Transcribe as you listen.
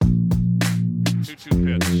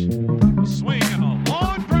2-2 pitch. A swing and a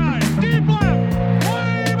long drive. Deep left.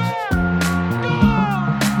 Way back.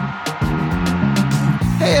 Gone!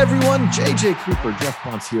 Hey, everyone. JJ Cooper, Jeff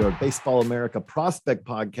Ponce here at Baseball America Prospect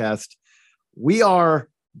Podcast. We are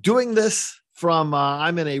doing this from,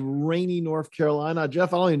 I'm in a rainy North Carolina.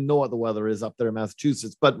 Jeff, I don't even know what the weather is up there in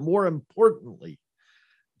Massachusetts, but more importantly,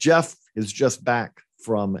 Jeff is just back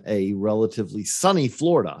from a relatively sunny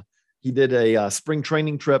Florida. He did a spring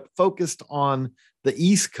training trip focused on the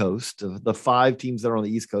East Coast, the 5 teams that are on the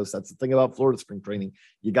East Coast. That's the thing about Florida spring training.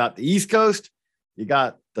 You got the East Coast, you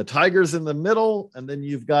got the Tigers in the middle, and then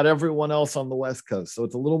you've got everyone else on the West Coast. So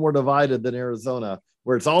it's a little more divided than Arizona,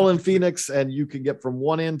 where it's all in Phoenix and you can get from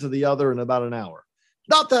one end to the other in about an hour.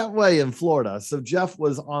 Not that way in Florida. So Jeff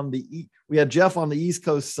was we had Jeff on the East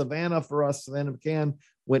Coast. Savannah for us, Savannah McCann,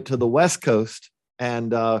 went to the West Coast.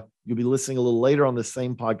 And you'll be listening a little later on this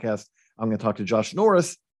same podcast. I'm going to talk to Josh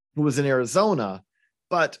Norris, who was in Arizona.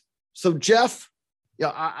 But so Jeff,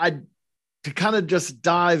 I to kind of just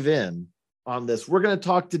dive in on this, we're going to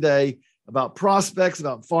talk today about prospects,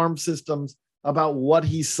 about farm systems, about what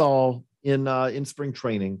he saw in spring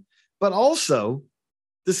training. But also,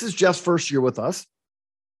 this is Jeff's first year with us.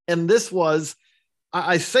 And this was,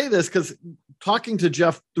 I say this because talking to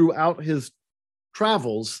Jeff throughout his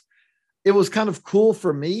travels, it was kind of cool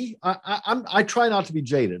for me. I try not to be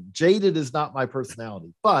jaded. Jaded is not my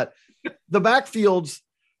personality, but the backfields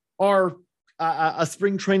are a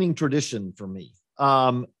spring training tradition for me.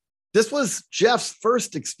 This was Jeff's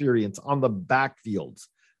first experience on the backfields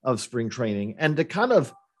of spring training. And to kind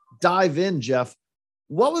of dive in, Jeff,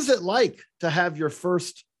 what was it like to have your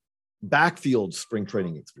first backfield spring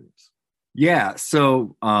training experience? Yeah.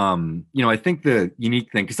 So, I think the unique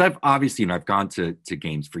thing, because I've gone to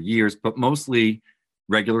games for years, but mostly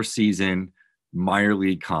regular season, minor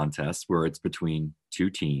league contests where it's between 2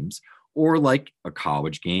 teams, or like a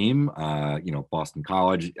college game, Boston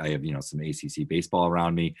College. I have, some ACC baseball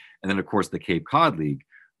around me. And then, of course, the Cape Cod League,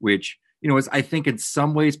 which, is, I think, in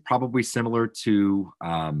some ways probably similar to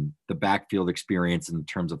the backfield experience in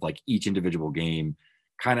terms of like each individual game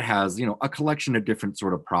kind of has, a collection of different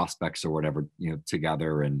sort of prospects or whatever,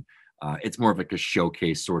 together. And it's more of like a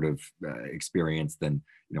showcase sort of experience than,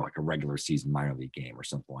 like a regular season minor league game or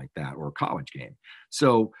something like that, or a college game.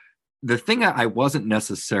 So the thing I wasn't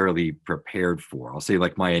necessarily prepared for, I'll say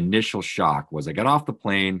like my initial shock was I got off the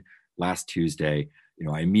plane last Tuesday.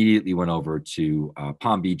 I immediately went over to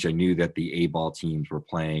Palm Beach. I knew that the A-ball teams were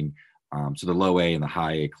playing, so the low A and the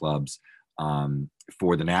high A clubs,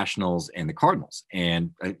 for the Nationals and the Cardinals.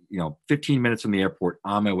 And, 15 minutes from the airport,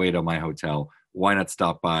 on my way to my hotel. Why not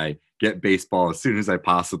stop by, get baseball as soon as I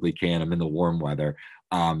possibly can? I'm in the warm weather.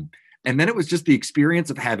 And then it was just the experience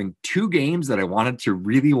of having 2 games that I wanted to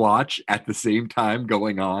really watch at the same time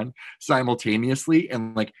going on simultaneously.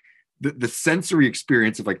 And like the sensory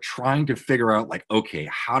experience of like trying to figure out like, okay,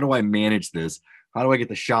 how do I manage this? How do I get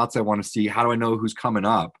the shots I want to see? How do I know who's coming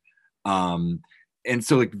up? And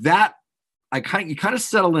so like that, you kind of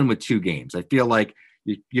settle in with 2 games. I feel like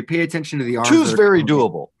you pay attention to the arms. 2's very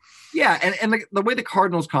doable. Yeah. And the way the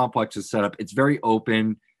Cardinals complex is set up, it's very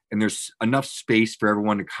open and there's enough space for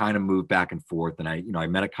everyone to kind of move back and forth. And I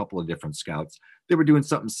met a couple of different scouts. They were doing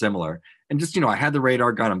something similar. And just, I had the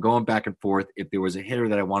radar gun. I'm going back and forth. If there was a hitter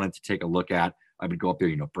that I wanted to take a look at, I would go up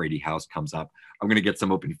there. Brady House comes up. I'm going to get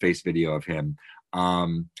some open face video of him.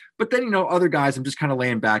 But then, other guys, I'm just kind of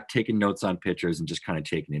laying back, taking notes on pitchers and just kind of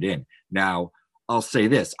taking it in. Now, I'll say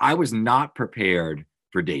this. I was not prepared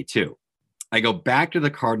for day 2. I go back to the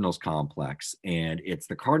Cardinals complex, and it's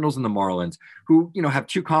the Cardinals and the Marlins who, have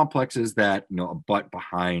 2 complexes that, abut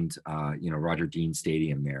behind, Roger Dean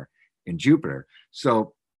Stadium there in Jupiter.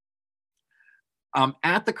 So I'm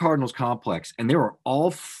at the Cardinals complex, and there are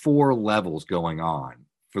all 4 levels going on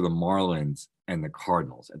for the Marlins and the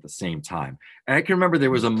Cardinals at the same time. And I can remember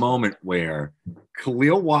there was a moment where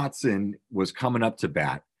Khalil Watson was coming up to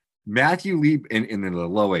bat. Matthew Lee in the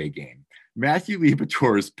low A game. Matthew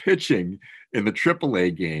Liberatore is pitching in the triple A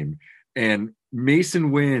game, and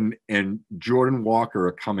Mason Wynn and Jordan Walker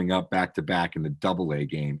are coming up back to back in the double A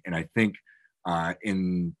game. And I think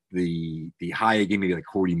in the high A game, maybe like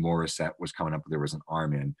Cordy Morissette was coming up. There was an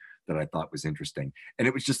arm in that I thought was interesting. And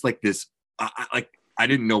it was just like this, I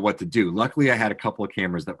didn't know what to do. Luckily, I had a couple of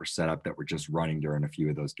cameras that were set up that were just running during a few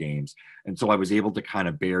of those games. And so I was able to kind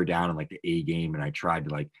of bear down on like the A game, and I tried to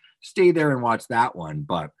like stay there and watch that one.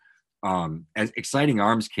 But as exciting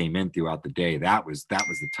arms came in throughout the day, that was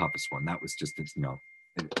the toughest one. That was just, an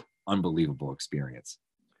unbelievable experience.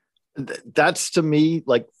 That's to me,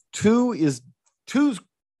 like two's.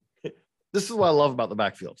 This is what I love about the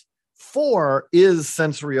backfields. 4 is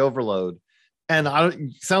sensory overload. And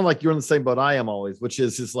you sound like you're in the same boat I am always, which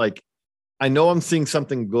is like, I know I'm seeing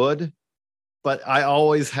something good, but I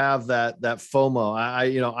always have that FOMO.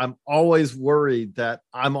 I'm always worried that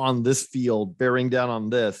I'm on this field bearing down on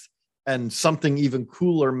this, and something even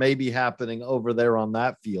cooler may be happening over there on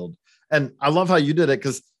that field. And I love how you did it,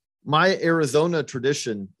 because my Arizona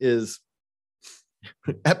tradition is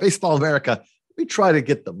at Baseball America, we try to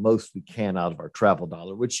get the most we can out of our travel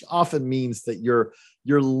dollar, which often means that you're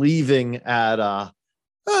leaving at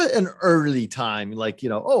an early time, like,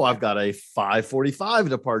 I've got a 5:45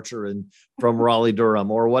 departure from Raleigh, Durham,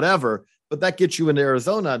 or whatever, but that gets you into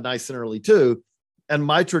Arizona nice and early too. And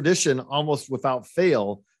my tradition, almost without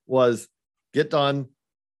fail, was get done,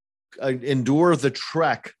 endure the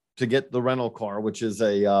trek to get the rental car, which is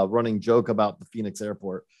a running joke about the Phoenix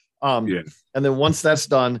airport. And then once that's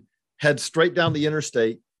done, head straight down the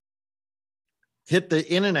interstate, hit the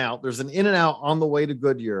In-N-Out. There's an In-N-Out on the way to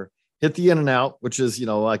Goodyear. Hit the In-N-Out, which is,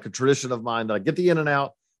 like a tradition of mine, that I get the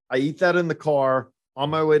In-N-Out, I eat that in the car on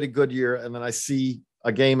my way to Goodyear, and then I see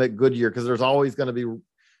a game at Goodyear, because there's always going to be,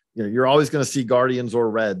 you're always going to see Guardians or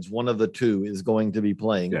Reds. One of the two is going to be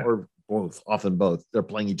playing, or both, often both. They're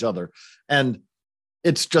playing each other. And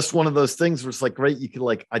it's just one of those things where it's like, great, you can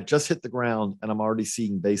I just hit the ground and I'm already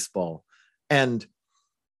seeing baseball. And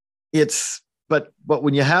but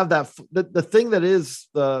when you have that, the thing that is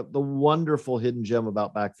the wonderful hidden gem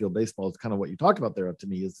about backfield baseball is kind of what you talked about there to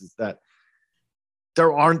me, is that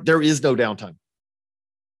there is no downtime.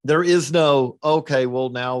 There is no, okay, well,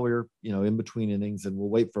 now we're, in between innings and we'll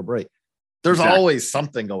wait for a break. There's always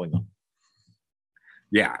something going on.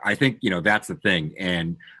 Yeah, I think, that's the thing.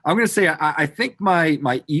 And I'm going to say, I think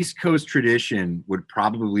my East Coast tradition would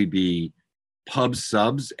probably be pub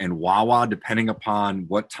subs and Wawa, depending upon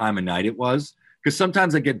what time of night it was. Because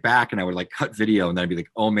sometimes I get back and I would cut video, and then I'd be like,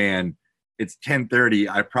 oh man, it's 10:30.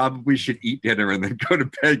 I probably should eat dinner and then go to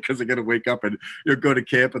bed, because I got to wake up and go to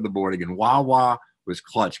camp in the morning. And Wawa was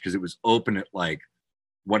clutch, because it was open at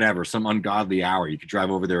whatever, some ungodly hour. You could drive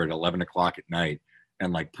over there at 11 o'clock at night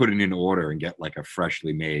and put it in order and get a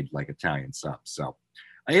freshly made Italian sub. So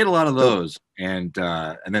I ate a lot of those, and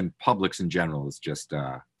then Publix in general is just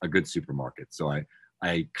a good supermarket. So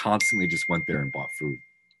I constantly just went there and bought food.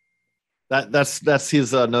 That's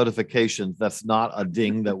his notification. That's not a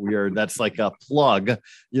ding that's like a plug.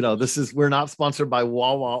 We're not sponsored by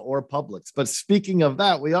Wawa or Publix, but speaking of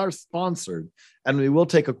that, we are sponsored, and we will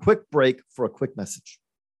take a quick break for a quick message.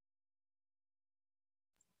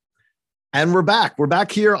 And we're back. We're back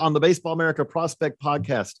here on the Baseball America Prospect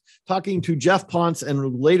Podcast, talking to Jeff Ponce,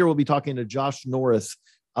 and later we'll be talking to Josh Norris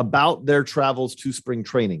about their travels to spring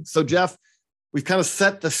training. So, Jeff, we've kind of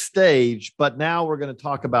set the stage, but now we're going to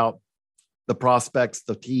talk about the prospects,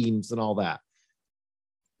 the teams, and all that.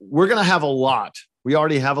 We're going to have a lot. We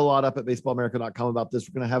already have a lot up at baseballamerica.com about this.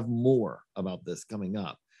 We're going to have more about this coming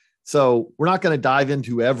up. So we're not going to dive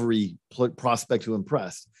into every prospect who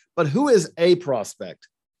impressed, but who is a prospect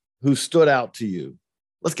who stood out to you?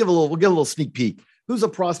 We'll give a little sneak peek. Who's a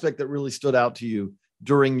prospect that really stood out to you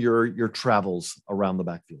during your travels around the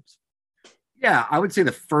backfields? Yeah, I would say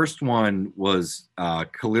the first one was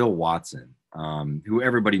Khalil Watson, who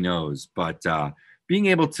everybody knows, but being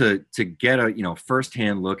able to get a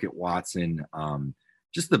firsthand look at Watson,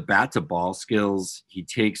 just the bat to ball skills. He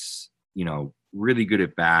takes really good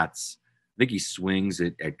at bats. I think he swings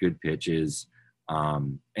at good pitches,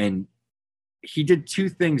 and he did two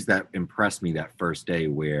things that impressed me that first day,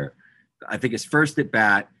 where I think his first at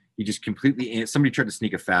bat, he just somebody tried to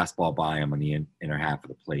sneak a fastball by him on the inner half of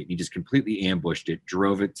the plate. He just completely ambushed it,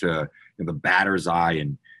 drove it to the batter's eye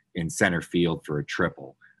in center field for a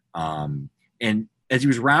triple. And as he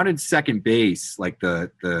was rounded second base,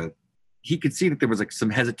 he could see that there was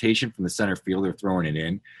some hesitation from the center fielder throwing it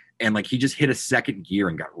in. And he just hit a second gear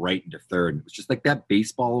and got right into third. And it was just that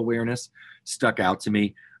baseball awareness stuck out to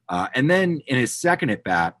me. And then in his second at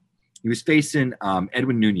bat, he was facing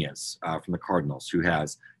Edwin Nunez from the Cardinals, who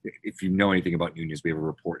has, if you know anything about Nunez, we have a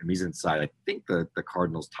report, and he's inside, I think, the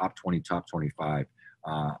Cardinals top 20, top 25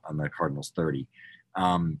 on the Cardinals 30.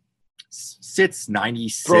 Sits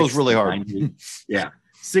 96. Throws really hard. 90, yeah.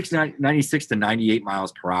 96 to 98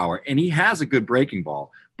 miles per hour. And he has a good breaking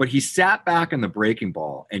ball, but he sat back on the breaking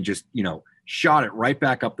ball and just, shot it right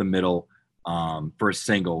back up the middle for a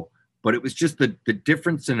single. But it was just the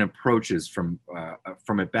difference in approaches from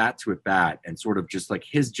at bat to at bat, and sort of just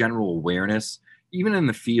his general awareness, even in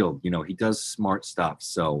the field. He does smart stuff.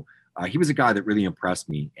 So he was a guy that really impressed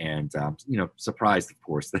me, and surprised, of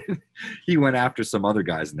course, that he went after some other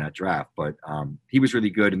guys in that draft. But he was really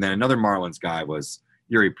good. And then another Marlins guy was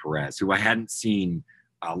Yuri Perez, who I hadn't seen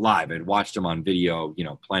live. I'd watched him on video,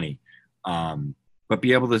 plenty. But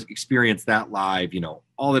be able to experience that live,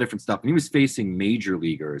 all the different stuff. And he was facing major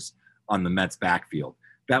leaguers on the Mets backfield.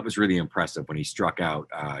 That was really impressive when he struck out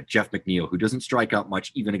Jeff McNeil, who doesn't strike out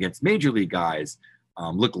much even against major league guys.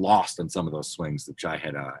 Looked lost on some of those swings, which I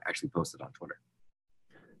had actually posted on Twitter.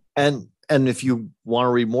 And if you want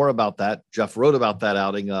to read more about that, Jeff wrote about that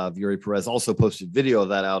outing of Eury Perez, also posted video of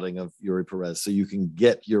that outing of Eury Perez. So you can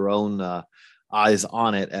get your own eyes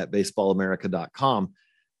on it at baseballamerica.com.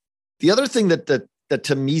 The other thing that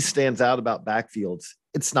to me stands out about backfields,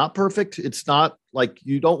 it's not perfect. It's not like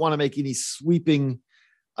you don't want to make any sweeping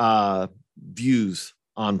views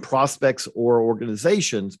on prospects or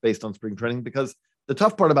organizations based on spring training, because the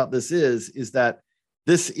tough part about this is that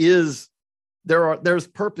there's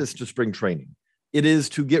purpose to spring training. It is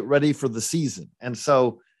to get ready for the season. And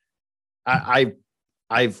so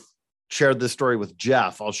I've shared this story with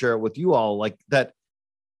Jeff. I'll share it with you all, like that.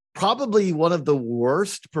 Probably one of the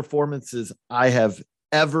worst performances I have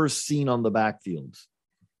ever seen on the backfields,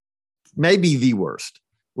 maybe the worst,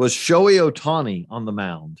 was Shohei Ohtani on the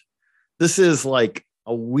mound. This is like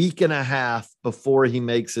a week and a half before he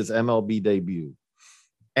makes his MLB debut.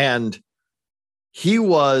 And he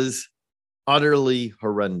was utterly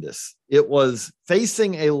horrendous. It was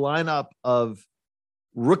facing a lineup of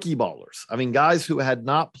rookie ballers. I mean, guys who had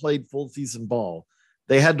not played full season ball.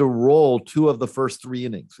 They had to roll 2 of the first 3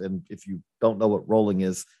 innings. And if you don't know what rolling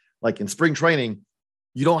is, like in spring training,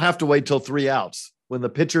 you don't have to wait till 3 outs. When the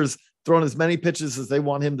pitcher's throwing as many pitches as they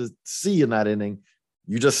want him to see in that inning,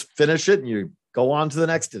 you just finish it and you go on to the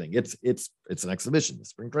next inning. It's an exhibition,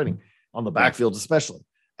 spring training on the backfield, especially.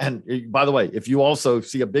 And by the way, if you also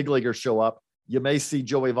see a big leaguer show up, you may see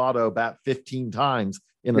Joey Votto bat 15 times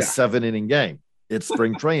in a 7-inning game. It's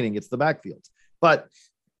spring training. It's the backfield. But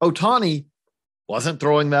Ohtani wasn't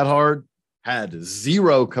throwing that hard, had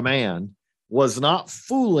 0 command, was not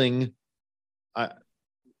fooling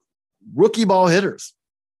rookie ball hitters.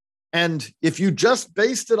 And if you just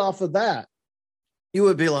based it off of that, you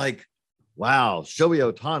would be like, wow,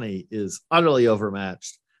 Shohei Ohtani is utterly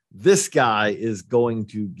overmatched. This guy is going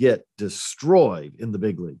to get destroyed in the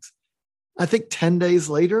big leagues. I think 10 days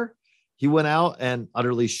later, he went out and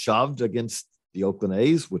utterly shoved against the Oakland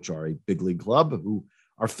A's, which are a big league club who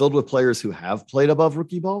are filled with players who have played above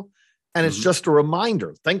rookie ball. And it's just a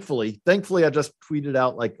reminder. Thankfully, I just tweeted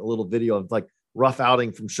out like a little video of like rough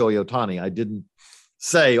outing from Shohei Ohtani. I didn't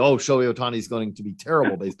say, oh, Shohei Ohtani is going to be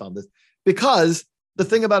terrible based on this, because the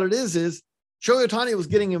thing about it is Shohei Ohtani was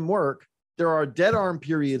getting him work. There are dead arm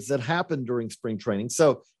periods that happen during spring training.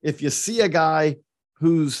 So if you see a guy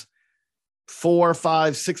who's 4,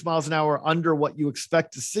 5, 6 miles an hour under what you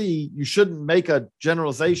expect to see, you shouldn't make a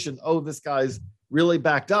generalization. Oh, this guy's really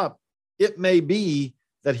backed up. It may be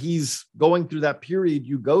that he's going through that period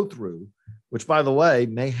you go through, which, by the way,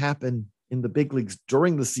 may happen in the big leagues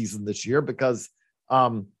during the season this year because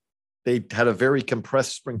they had a very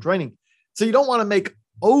compressed spring training. So you don't want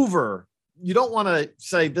to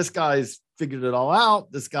say this guy's figured it all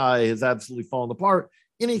out. This guy has absolutely fallen apart,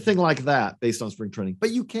 anything like that based on spring training. But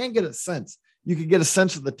you can get a sense. You can get a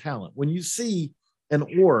sense of the talent. When you see an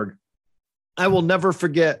org, I will never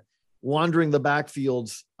forget wandering the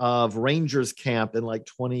backfields of Rangers camp in like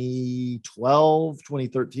 2012,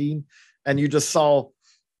 2013. And you just saw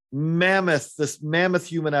this mammoth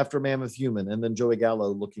human after mammoth human. And then Joey Gallo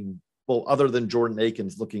looking, well, other than Jordan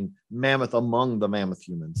Akins, looking mammoth among the mammoth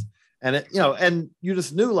humans. And and you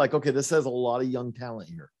just knew like, okay, this has a lot of young talent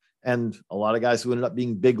here and a lot of guys who ended up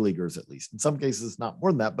being big leaguers, at least in some cases, not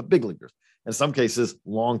more than that, but big leaguers. In some cases,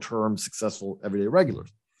 long-term successful everyday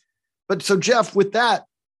regulars. But so Jeff, with that,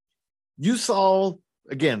 you saw,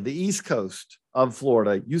 again, the East Coast of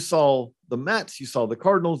Florida. You saw the Mets, you saw the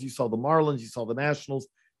Cardinals, you saw the Marlins, you saw the Nationals,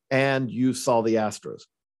 and you saw the Astros.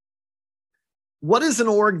 What is an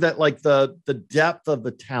org that like the depth of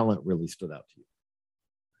the talent really stood out to you?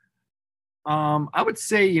 I would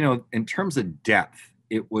say, in terms of depth,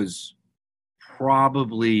 it was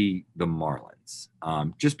probably the Marlins,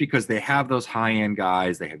 just because they have those high-end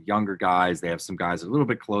guys, they have younger guys, they have some guys a little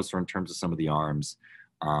bit closer in terms of some of the arms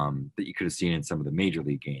that you could have seen in some of the major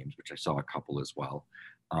league games, which I saw a couple as well.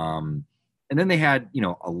 And then they had,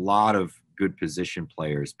 a lot of good position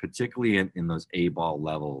players, particularly in those A-ball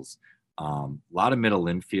levels. A lot of middle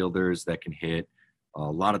infielders that can hit, a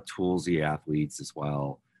lot of toolsy athletes as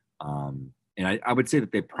well. And I would say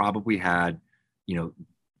that they probably had,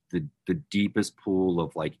 the deepest pool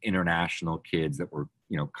of like international kids that were,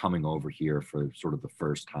 coming over here for sort of the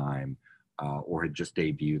first time or had just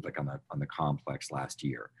debuted like on the complex last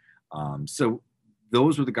year. So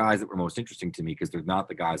those were the guys that were most interesting to me because they're not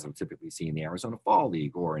the guys I would typically see in the Arizona Fall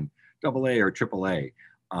League or in AA or AAA.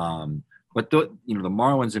 But the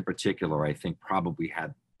Marlins in particular, I think probably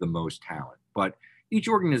had the most talent. But each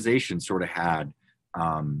organization sort of had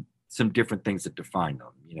some different things that defined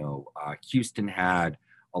them. Houston had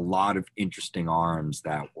a lot of interesting arms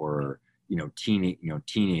that were,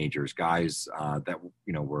 teenagers, guys that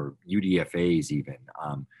were UDFAs even.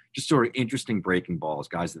 Just sort of interesting breaking balls,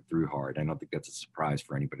 guys that threw hard. I don't think that's a surprise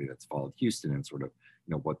for anybody that's followed Houston and sort of,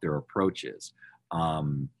 what their approach is.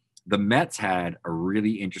 The Mets had a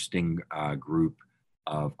really interesting group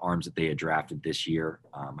of arms that they had drafted this year.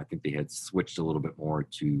 I think they had switched a little bit more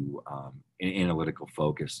to an analytical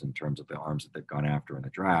focus in terms of the arms that they've gone after in the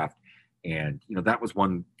draft. And, that was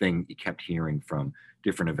one thing you kept hearing from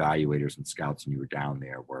different evaluators and scouts when you were down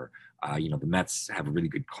there where, the Mets have a really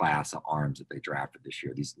good class of arms that they drafted this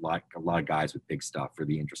year. These a lot of guys with big stuff,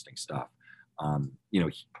 really interesting stuff.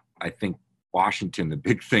 I think Washington, the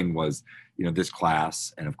big thing was, this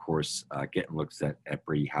class. And of course, getting looks at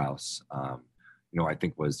Brady House, I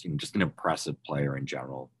think was just an impressive player in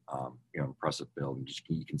general, impressive build. And just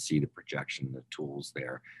you can see the projection, the tools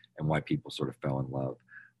there, and why people sort of fell in love.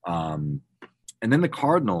 And then the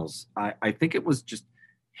Cardinals, I think it was just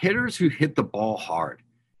hitters who hit the ball hard.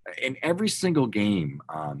 In every single game,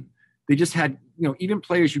 they just had, even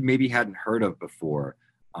players you maybe hadn't heard of before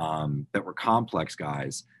that were complex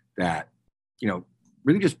guys that,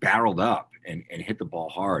 really just barreled up and hit the ball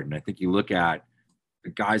hard. And I think you look at the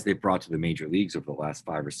guys they've brought to the major leagues over the last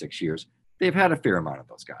 5 or 6 years, they've had a fair amount of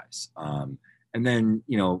those guys. And then,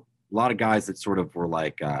 a lot of guys that sort of were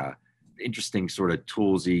like interesting sort of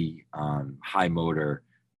toolsy, high motor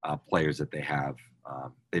players that they have.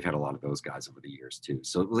 They've had a lot of those guys over the years too.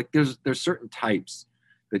 So like there's certain types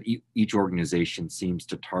that each organization seems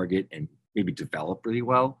to target and maybe develop really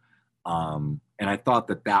well. And I thought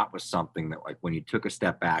that was something that, like, when you took a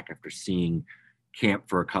step back after seeing camp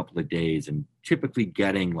for a couple of days and typically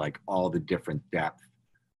getting like all the different depth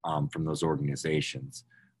from those organizations,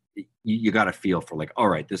 you got a feel for like, all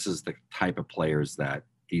right, this is the type of players that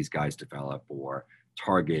these guys develop or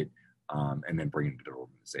target and then bring into their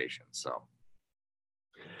organization. So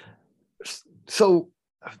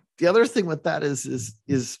the other thing with that is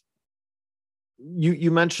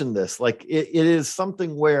you mentioned this, like it is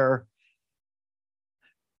something where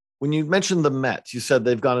when you mentioned the Mets, you said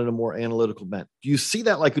they've gone in a more analytical bent. Do you see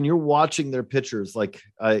that, like when you're watching their pitchers? Like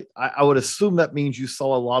I would assume that means you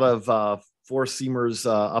saw a lot of four seamers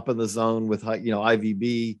up in the zone with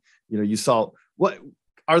IVB. You saw what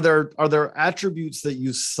are there attributes that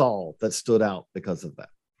you saw that stood out because of that?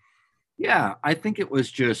 Yeah, I think it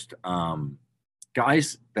was just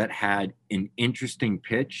guys that had an interesting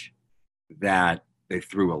pitch that they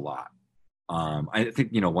threw a lot. I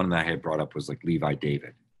think one that I had brought up was like Levi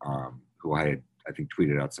David. Who I think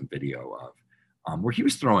tweeted out some video of, where he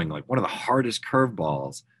was throwing like one of the hardest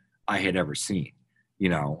curveballs I had ever seen,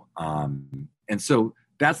 and so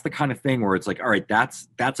that's the kind of thing where it's like, all right, that's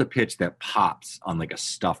a pitch that pops on like a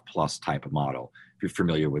stuff plus type of model. If you're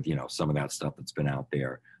familiar with, some of that stuff that's been out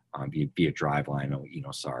there via Driveline, I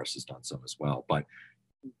know Saris has done some as well. But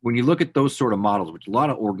when you look at those sort of models, which a lot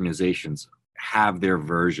of organizations have their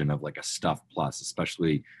version of like a stuff plus,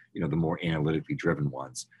 especially, the more analytically driven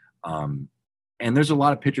ones. And there's a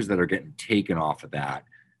lot of pitchers that are getting taken off of that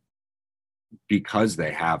because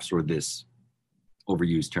they have sort of this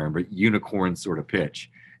overused term, but unicorn sort of pitch.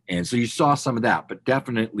 And so you saw some of that, but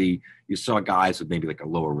definitely you saw guys with maybe like a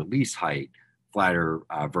lower release height, flatter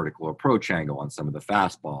vertical approach angle on some of the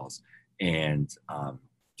fastballs, and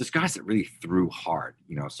just guys that really threw hard,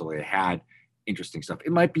 so they had interesting stuff.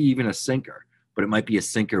 It might be even a sinker, but it might be a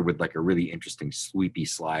sinker with like a really interesting sweepy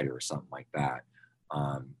slider or something like that.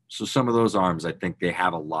 So some of those arms, I think they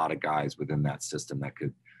have a lot of guys within that system that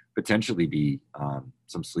could potentially be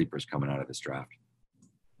some sleepers coming out of this draft.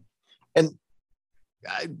 And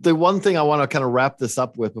the one thing I want to kind of wrap this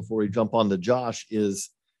up with before we jump on to Josh is,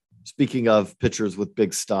 speaking of pitchers with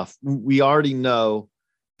big stuff, we already know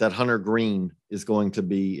that Hunter Green is going to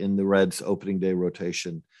be in the Reds opening day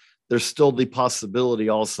rotation. There's still the possibility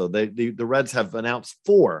also. The Reds have announced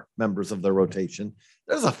 4 members of their rotation.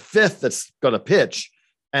 There's a 5th that's going to pitch,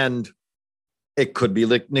 and it could be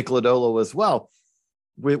like Nick Lodolo as well.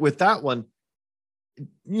 With that one,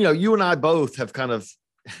 you and I both have kind of,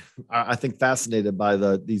 I think, fascinated by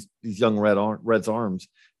these young Reds arms.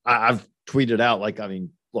 I've tweeted out, like,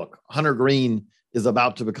 look, Hunter Green is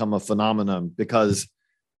about to become a phenomenon because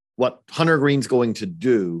what Hunter Green's going to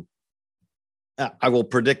do, I will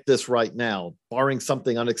predict this right now, barring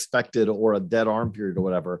something unexpected or a dead arm period or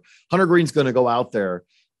whatever, Hunter Green's going to go out there,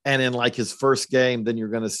 and in like his first game, then you're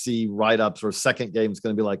going to see write-ups, or second game is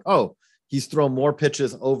going to be like, oh, he's thrown more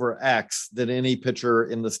pitches over X than any pitcher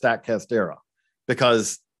in the StatCast era,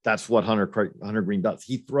 because that's what Hunter Green does.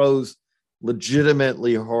 He throws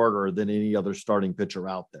legitimately harder than any other starting pitcher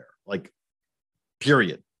out there. Like,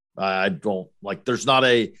 period. I don't like, there's not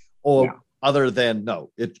other than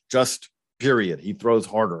no, it's just period. He throws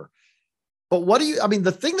harder. But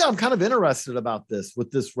the thing that I'm kind of interested about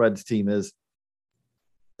with this Reds team is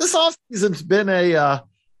this offseason's been a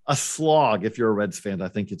slog. If you're a Reds fan, I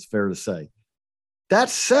think it's fair to say. That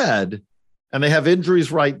said, and they have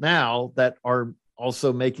injuries right now that are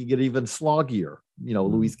also making it even sloggier,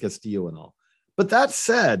 Luis Castillo and all. But that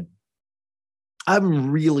said,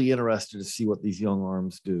 I'm really interested to see what these young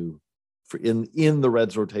arms do in the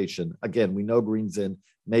Reds rotation. Again, we know Green's in,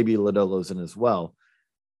 maybe Lodolo's in as well.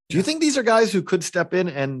 Do you think these are guys who could step in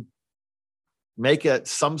and make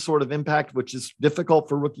some sort of impact, which is difficult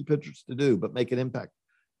for rookie pitchers to do, but make an impact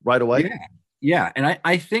right away? Yeah. And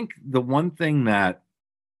I think the one thing that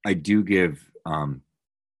I do give,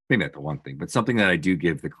 maybe not the one thing, but something that I do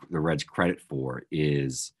give the Reds credit for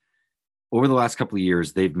is over the last couple of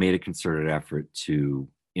years, they've made a concerted effort to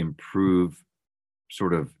improve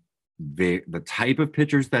sort of the type of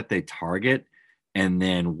pitchers that they target, and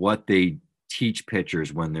then what they teach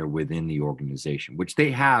pitchers when they're within the organization, which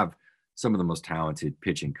they have some of the most talented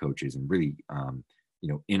pitching coaches and really,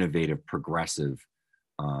 innovative, progressive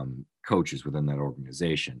coaches within that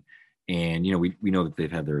organization. And, we know that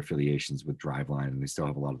they've had their affiliations with Driveline, and they still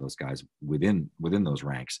have a lot of those guys within those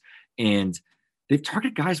ranks. And they've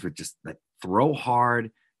targeted guys with just that throw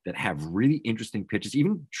hard, that have really interesting pitches,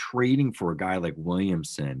 even trading for a guy like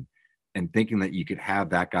Williamson and thinking that you could have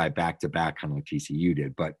that guy back to back, kind of like TCU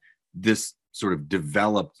did. But this sort of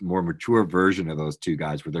developed, more mature version of those two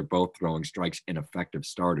guys where they're both throwing strikes in effective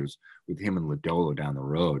starters with him and Lodolo down the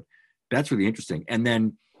road. That's really interesting. And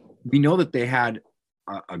then we know that they had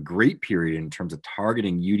a great period in terms of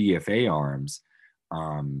targeting UDFA arms.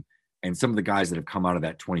 And some of the guys that have come out of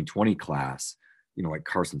that 2020 class, like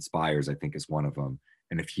Carson Spires, I think is one of them,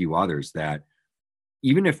 and a few others, that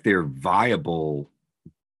even if they're viable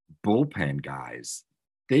bullpen guys,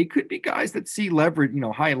 they could be guys that see leverage,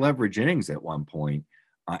 high leverage innings at one point.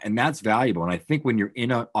 And that's valuable. And I think when you're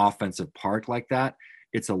in an offensive park like that,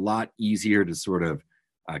 it's a lot easier to sort of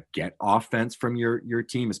get offense from your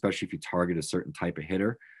team, especially if you target a certain type of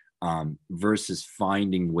hitter, versus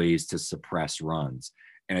finding ways to suppress runs.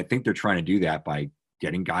 And I think they're trying to do that by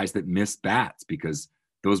getting guys that miss bats, because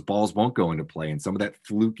those balls won't go into play. And some of that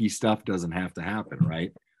fluky stuff doesn't have to happen,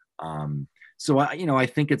 right? So, I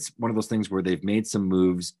think it's one of those things where they've made some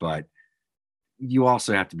moves, but you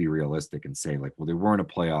also have to be realistic and say, like, well, they weren't a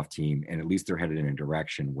playoff team, and at least they're headed in a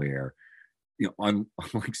direction where,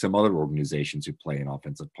 unlike some other organizations who play in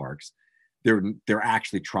offensive parks, they're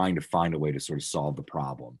actually trying to find a way to sort of solve the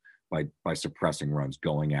problem by suppressing runs,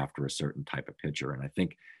 going after a certain type of pitcher. And I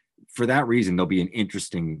think for that reason, they'll be an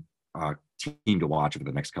interesting team to watch over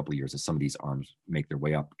the next couple of years as some of these arms make their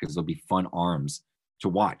way up, because they'll be fun arms to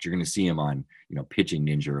watch. You're going to see them on, Pitching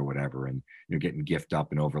Ninja or whatever, and getting gift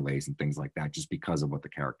up and overlays and things like that, just because of what the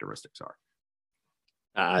characteristics are.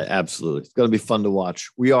 Absolutely. It's going to be fun to watch.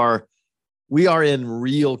 We are in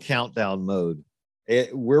real countdown mode.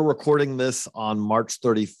 We're recording this on March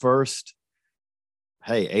 31st.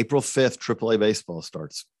 Hey, April 5th, AAA baseball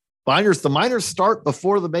starts. The minors start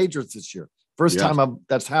before the majors this year. First time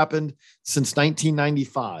that's happened since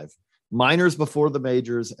 1995. Minors before the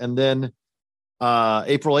majors. And then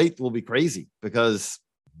April 8th will be crazy, because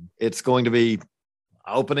it's going to be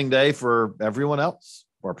opening day for everyone else,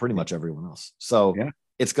 or pretty much everyone else. So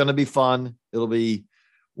It's going to be fun.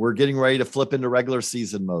 We're getting ready to flip into regular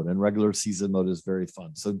season mode, and regular season mode is very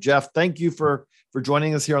fun. So Jeff, thank you for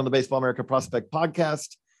joining us here on the Baseball America Prospect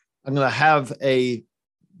Podcast. I'm going to have a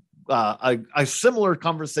similar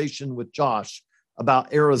conversation with Josh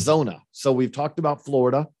about Arizona. So we've talked about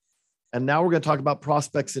Florida, and now we're going to talk about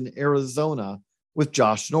prospects in Arizona with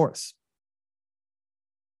Josh Norris.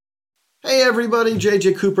 Hey everybody,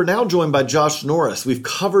 JJ Cooper now joined by Josh Norris. We've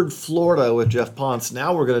covered Florida with Jeff Ponce.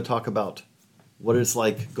 Now we're going to talk about what it's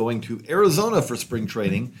like going to Arizona for spring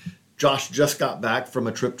training. Josh just got back from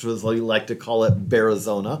a trip to, as we like to call it,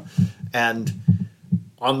 Bearizona. And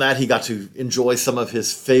on that, he got to enjoy some of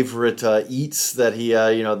his favorite eats that he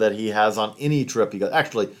has on any trip he goes.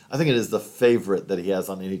 Actually, I think it is the favorite that he has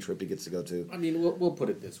on any trip he gets to go to. I mean, we'll put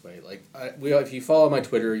it this way. Like, if you follow my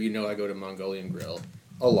Twitter, I go to Mongolian Grill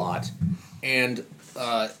a lot. And,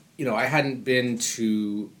 I hadn't been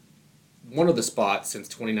to one of the spots since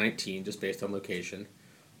 2019, just based on location.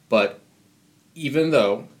 But even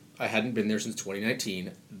though I hadn't been there since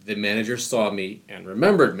 2019, the manager saw me and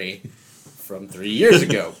remembered me from 3 years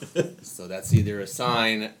ago. So that's either a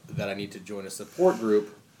sign that I need to join a support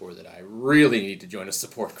group or that I really need to join a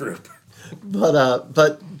support group.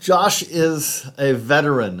 But Josh is a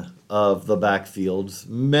veteran of the backfields,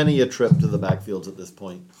 many a trip to the backfields at this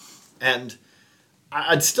point. And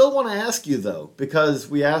I'd still want to ask you, though, because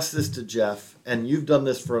we asked this to Jeff, and you've done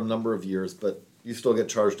this for a number of years, but you still get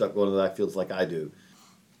charged up going to the backfields like I do.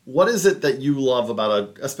 What is it that you love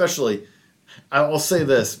about especially, I'll say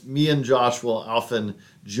this, me and Josh will often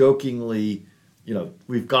jokingly,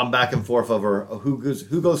 we've gone back and forth over who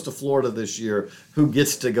goes to Florida this year, who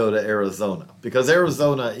gets to go to Arizona. Because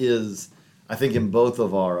Arizona is, I think in both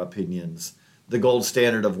of our opinions, the gold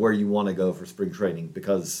standard of where you want to go for spring training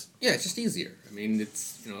because... Yeah, it's just easier. I mean,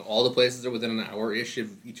 it's, all the places are within an hour-ish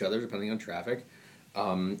of each other, depending on traffic.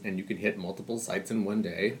 And you can hit multiple sites in one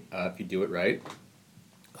day if you do it right.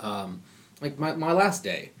 Like my last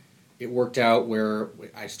day, it worked out where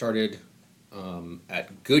I started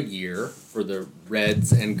at Goodyear for the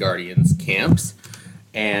Reds and Guardians camps.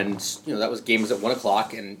 And, that was games at 1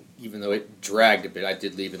 o'clock. And even though it dragged a bit, I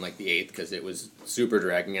did leave in like the 8th because it was super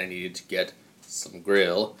dragging. I needed to get some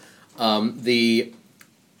grill. The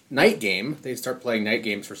night game, they start playing night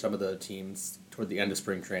games for some of the teams toward the end of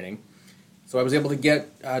spring training. So I was able to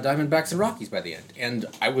get Diamondbacks and Rockies by the end. And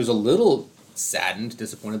I was a little saddened,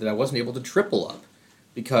 disappointed that I wasn't able to triple up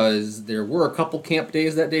because there were a couple camp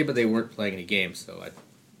days that day, but they weren't playing any games. So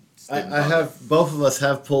both of us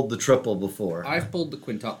have pulled the triple before. I've pulled the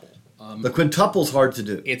quintuple. The quintuple's hard to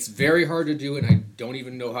do. It's very hard to do, and I don't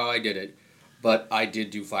even know how I did it. But I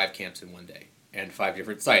did do 5 camps in one day and 5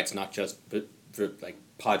 different sites, not just for like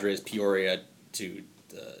Padres, Peoria to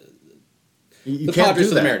the Padres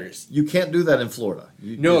to the Mariners. You can't do that in Florida.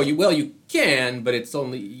 You can, but it's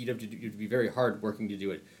only you'd have to be very hard working to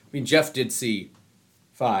do it. I mean, Jeff did see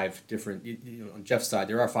 5 different. On Jeff's side,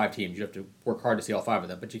 there are 5 teams. You have to work hard to see all 5 of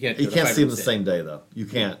them, but you can't. You can't see them the same day, though. You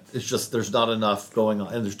can't. It's just there's not enough going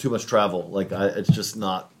on, and there's too much travel. It's just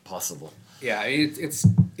not possible. Yeah, it's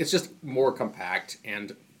just more compact,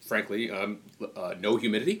 and frankly, no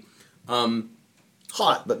humidity.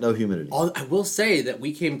 Hot, but no humidity. I will say that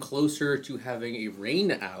we came closer to having a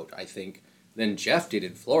rain out, I think, than Jeff did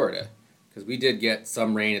in Florida. Because we did get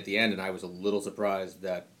some rain at the end, and I was a little surprised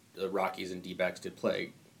that the Rockies and D-backs did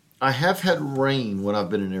play. I have had rain when I've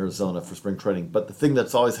been in Arizona for spring training, but the thing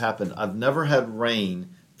that's always happened, I've never had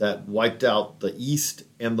rain that wiped out the east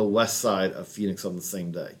and the west side of Phoenix on the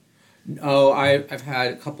same day. Oh, I've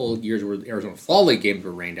had a couple of years where the Arizona Fall League games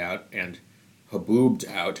were rained out and haboobed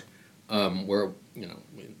out, where,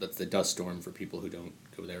 that's the dust storm for people who don't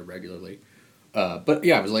go there regularly. But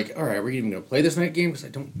yeah, I was like, all right, are we even going to play this night game? Because I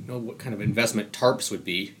don't know what kind of investment tarps would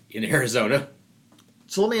be in Arizona.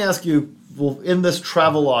 So let me ask you, well, in this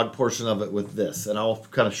travelogue portion of it with this, and I'll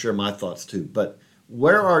kind of share my thoughts too, but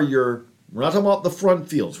where are we're not talking about the front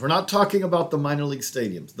fields. We're not talking about the minor league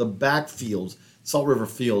stadiums. The back fields, Salt River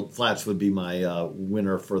Flats would be my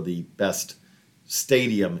winner for the best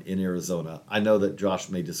stadium in Arizona. I know that Josh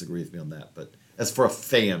may disagree with me on that, but as for a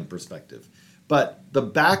fan perspective. But the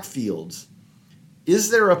backfields, is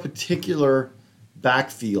there a particular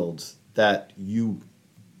backfield that you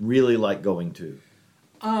really like going to?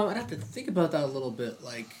 I'd have to think about that a little bit.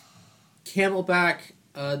 Like, Camelback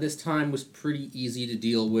this time was pretty easy to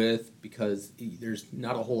deal with because there's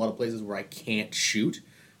not a whole lot of places where I can't shoot.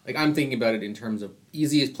 Like, I'm thinking about it in terms of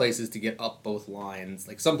easiest places to get up both lines.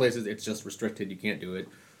 Like, some places it's just restricted, you can't do it.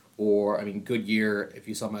 Or, I mean, Goodyear, if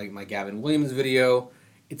you saw my Gavin Williams video,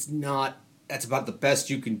 that's about the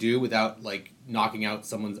best you can do without, like, knocking out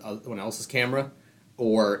someone else's camera.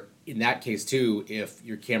 Or, in that case, too, if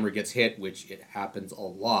your camera gets hit, which it happens a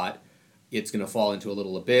lot, it's going to fall into a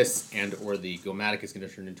little abyss, or the Gomatic is going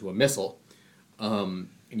to turn into a missile. And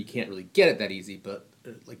you can't really get it that easy, but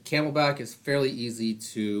like Camelback is fairly easy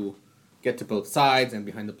to get to both sides and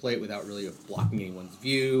behind the plate without really blocking anyone's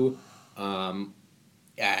view.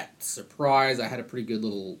 At Surprise, I had a pretty good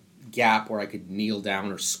little gap where I could kneel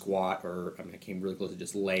down or squat, I came really close to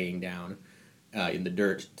just laying down in the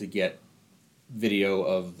dirt to get video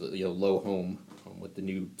of the low home with the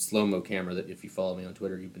new slow-mo camera that if you follow me on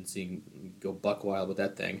Twitter, you've been seeing go buck wild with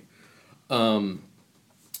that thing.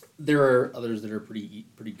 There are others that are pretty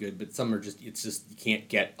good, but some are just you can't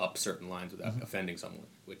get up certain lines without offending someone,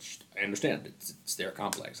 which I understand. It's their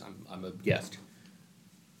complex. I'm a guest.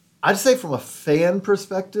 I'd say from a fan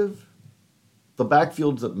perspective, the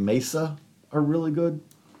backfields at Mesa are really good.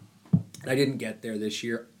 I didn't get there this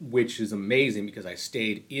year, which is amazing because I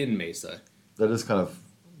stayed in Mesa. That is kind of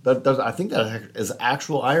I think that is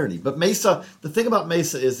actual irony. But Mesa, the thing about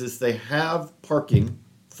Mesa is they have parking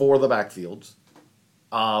for the backfields.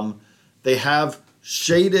 they have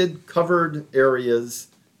shaded, covered areas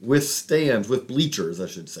with stands, with bleachers, I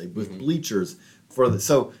should say, with bleachers for the.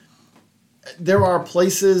 So there are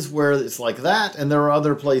places where it's like that, and there are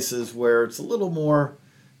other places where it's a little more,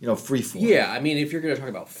 free form. Yeah, I mean, if you're going to talk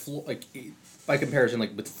about by comparison,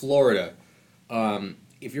 like with Florida,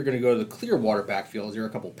 if you're going to go to the Clearwater backfields, there are a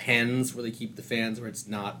couple pens where they keep the fans where it's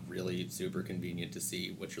not really super convenient to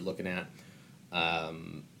see what you're looking at.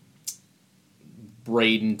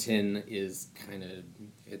 Bradenton is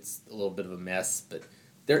it's a little bit of a mess, but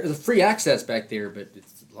there's a free access back there, but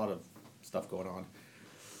it's a lot of stuff going on.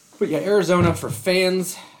 But yeah, Arizona for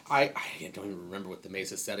fans, I don't even remember what the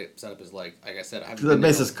Mesa setup is like. Like I said, I haven't The been there.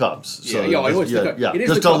 Mesa's Cubs. Yeah, I know it's the Cubs. It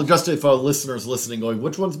is the Cubs. Just if our listeners listening going,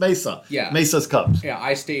 which one's Mesa? Yeah. Mesa's Cubs. Yeah,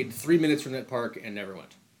 I stayed 3 minutes from that park and never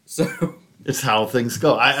went. So It's how things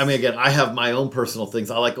go. I mean, again, I have my own personal things.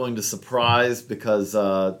 I like going to Surprise because,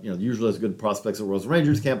 usually there's good prospects at Royals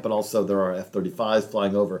Rangers camp, but also there are F-35s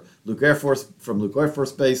flying over Luke Air Force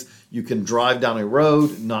Base. You can drive down a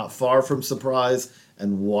road not far from Surprise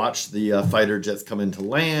and watch the fighter jets come into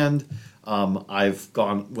land. I've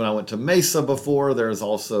gone, when I went to Mesa before, there's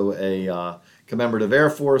also a commemorative Air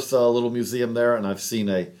Force little museum there, and I've seen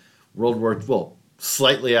a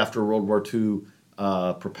slightly after World War II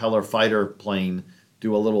propeller fighter plane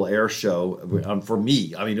do a little air show for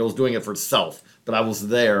me. I mean, it was doing it for itself, but I was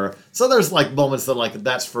there. So there's like moments that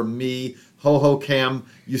that's for me. Ho-Ho-Cam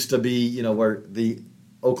used to be, where the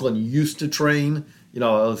Oakland used to train. It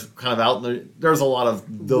was kind of out in there's a lot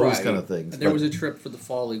of those kind of things. There was a trip for the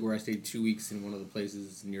Fall League where I stayed 2 weeks in one of the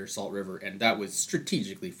places near Salt River, and that was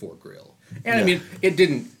strategically for grill. And I mean, it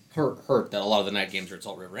didn't hurt that a lot of the night games are at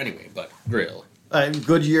Salt River anyway, but grill.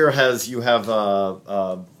 Goodyear you have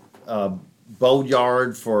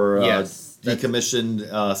boatyard for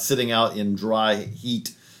decommissioned, sitting out in dry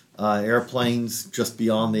heat airplanes just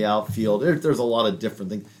beyond the outfield. There's a lot of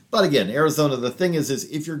different things. But again, Arizona, the thing is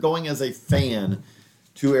if you're going as a fan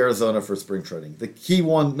to Arizona for spring training, the key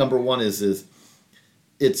number one is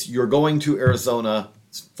you're going to Arizona.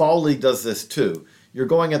 Fall League does this too. You're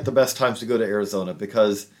going at the best times to go to Arizona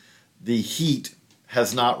because the heat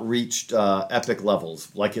has not reached epic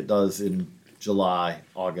levels like it does in July,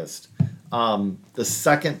 August. The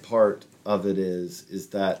second part of it is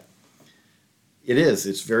that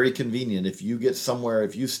it's very convenient. If you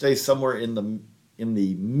stay somewhere in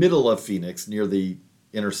the middle of Phoenix near the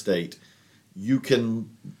interstate, you can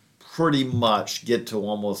pretty much get to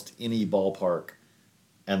almost any ballpark,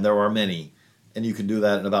 and there are many, and you can do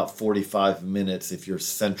that in about 45 minutes if you're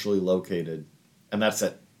centrally located, and that's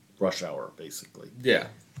at rush hour, basically. Yeah.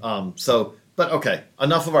 But okay,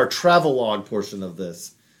 enough of our travel log portion of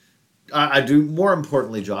this. I do, more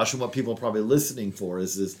importantly, Josh, and what people are probably listening for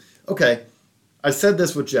is okay, I said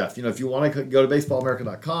this with Jeff. If you want to go to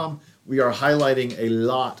baseballamerica.com, we are highlighting a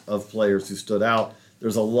lot of players who stood out.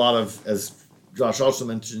 There's a lot of, as Josh also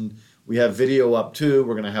mentioned, we have video up too.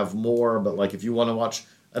 We're going to have more, but like if you want to watch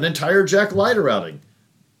an entire Jack Leiter outing,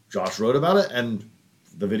 Josh wrote about it, and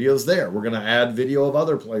the video's there. We're going to add video of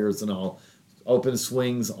other players and all, open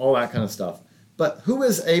swings, all that kind of stuff. But who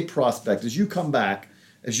is a prospect, as you come back,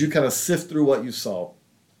 as you kind of sift through what you saw,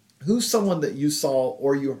 who's someone that you saw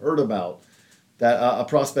or you heard about, that a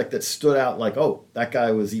prospect that stood out like, oh, that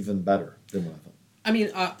guy was even better than what I thought? I mean,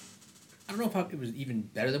 I don't know if it was even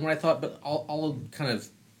better than what I thought, but I'll kind of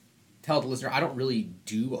tell the listener I don't really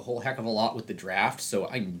do a whole heck of a lot with the draft, so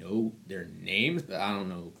I know their names, but I don't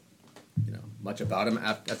know much about him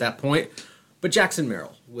at that point. But Jackson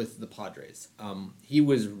Merrill with the Padres, he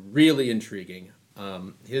was really intriguing.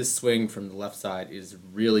 His swing from the left side is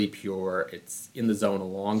really pure. It's in the zone a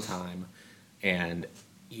long time, and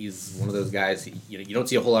he's one of those guys. You don't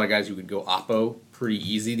see a whole lot of guys who can go oppo pretty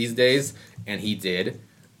easy these days, and he did.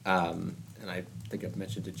 And I think I've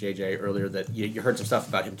mentioned to JJ earlier that you heard some stuff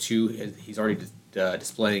about him too. He's already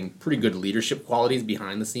displaying pretty good leadership qualities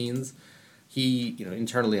behind the scenes. He,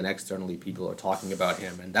 internally and externally, people are talking about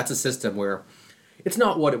him, and that's a system where it's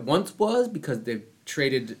not what it once was because they've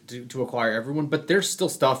traded to acquire everyone, but there's still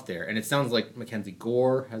stuff there, and it sounds like Mackenzie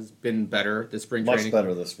Gore has been better this spring training. Much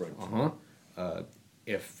better this spring.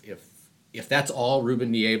 If that's all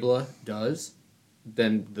Ruben Niebla does,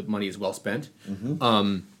 then the money is well spent.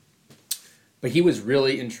 Mm-hmm. But he was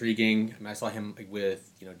really intriguing. I saw him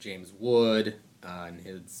with James Wood and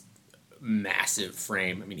his massive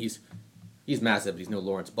frame. I mean, he's massive, but he's no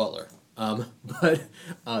Lawrence Butler. But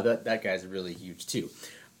that guy's really huge too.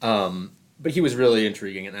 But he was really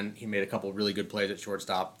intriguing, and then he made a couple of really good plays at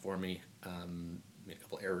shortstop for me. Made a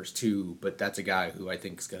couple errors too, but that's a guy who I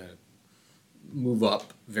think is going to move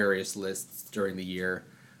up various lists during the year.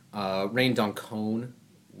 Rain Doncone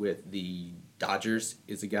with the Dodgers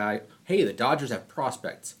is a guy. Hey, the Dodgers have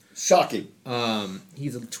prospects. Shocking.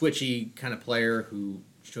 He's a twitchy kind of player who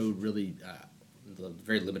showed really the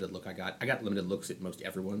very limited look I got. I got limited looks at most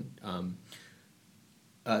everyone.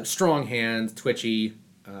 Strong hands, twitchy,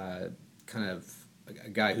 kind of a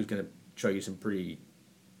guy who's going to show you some pretty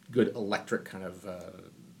good electric kind of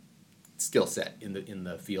skill set in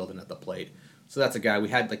the field and at the plate. So that's a guy. We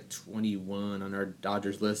had like 21 on our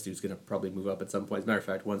Dodgers list who's going to probably move up at some point. As a matter of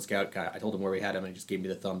fact, one scout guy, I told him where we had him and he just gave me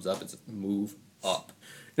the thumbs up. It's move up.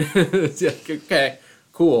 Okay,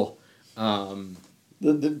 cool. The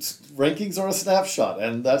rankings are a snapshot,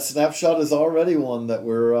 and that snapshot is already one that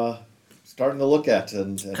we're starting to look at.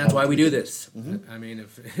 And that's why we do this. Mm-hmm. I mean,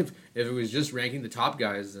 if it was just ranking the top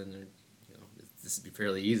guys, then this would be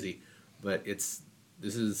fairly easy. But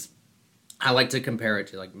I like to compare it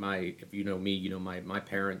to like if you know me, you know my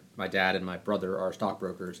parent, my dad, and my brother are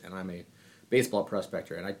stockbrokers, and I'm a baseball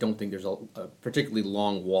prospector, and I don't think there's a particularly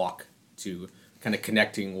long walk to kind of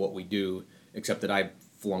connecting what we do, except that I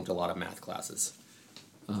flunked a lot of math classes.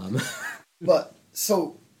 But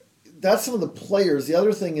so that's some of the players. The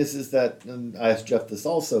other thing is that, and I asked Jeff this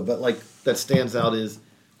also, but like that stands out is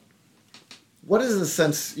what is the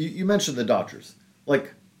sense? You mentioned the Dodgers.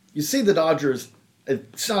 Like you see the Dodgers.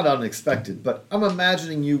 It's not unexpected, but I'm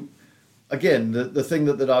imagining you, again, the thing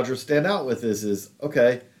that the Dodgers stand out with is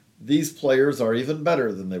okay, these players are even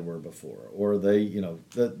better than they were before, or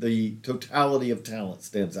the totality of talent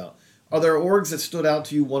stands out. Are there orgs that stood out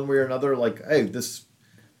to you one way or another, like, hey, this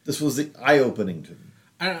was eye-opening to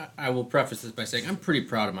me? I will preface this by saying I'm pretty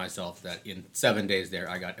proud of myself that in 7 days there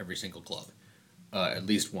I got every single club, at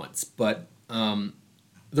least once. But the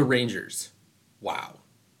Rangers, wow.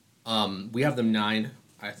 We have them 9,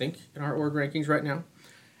 I think, in our org rankings right now.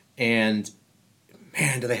 And,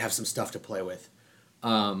 man, do they have some stuff to play with.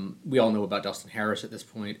 We all know about Dustin Harris at this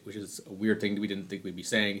point, which is a weird thing that we didn't think we'd be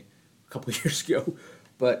saying a couple of years ago.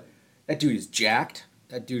 But that dude is jacked.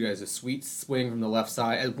 That dude has a sweet swing from the left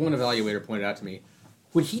side. As one evaluator pointed out to me,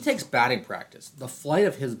 when he takes batting practice, the flight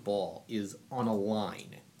of his ball is on a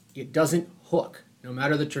line. It doesn't hook, no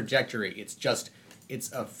matter the trajectory.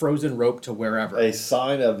 It's a frozen rope to wherever. A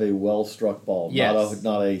sign of a well-struck ball, yes.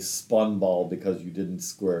 not a spun ball because you didn't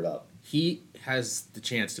square it up. He has the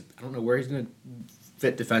chance to, I don't know where he's going to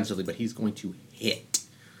fit defensively, but he's going to hit.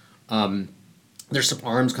 There's some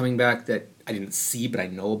arms coming back that I didn't see, but I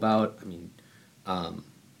know about. I mean,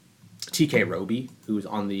 TK Roby, who's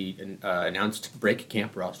on the announced break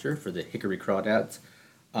camp roster for the Hickory Crawdads.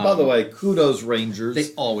 By the way, kudos Rangers.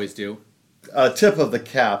 They always do. Tip of the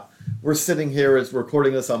cap. We're sitting here as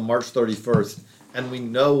recording this on March 31st, and we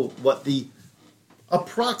know what the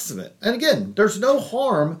approximate. And again, there's no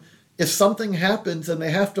harm if something happens and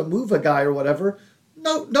they have to move a guy or whatever.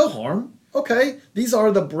 No harm. Okay, these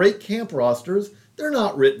are the break camp rosters. They're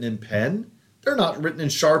not written in pen. They're not written in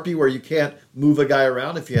Sharpie where you can't move a guy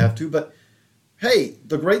around if you have to. But hey,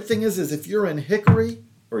 the great thing is if you're in Hickory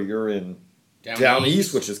or you're in Down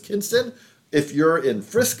East, which is Kinston, if you're in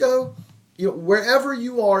Frisco, wherever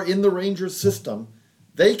you are in the Rangers system,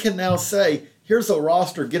 they can now say, here's a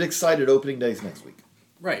roster, get excited, opening days next week.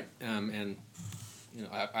 Right. And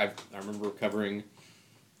I remember covering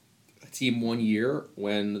a team one year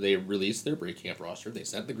when they released their break camp roster. They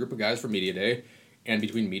sent the group of guys for Media Day, and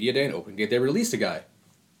between Media Day and opening day, they released a guy.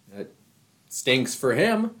 It stinks for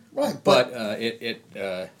him, right? But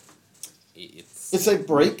it's a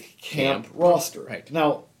break camp roster. Right.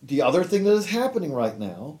 Now, the other thing that is happening right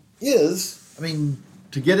now is,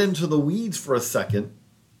 to get into the weeds for a second,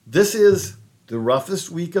 this is the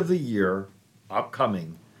roughest week of the year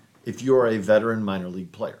upcoming if you're a veteran minor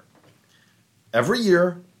league player. Every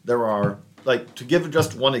year, there are, to give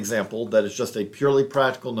just one example that is just a purely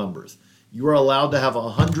practical numbers, you are allowed to have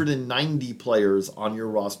 190 players on your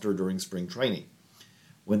roster during spring training.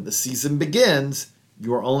 When the season begins,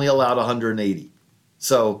 you are only allowed 180.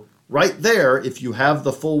 So right there, if you have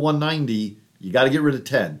the full 190, you got to get rid of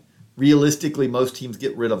 10. Realistically, most teams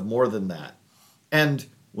get rid of more than that. And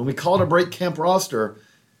when we call it a break camp roster,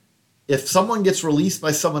 if someone gets released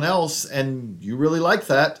by someone else and you really like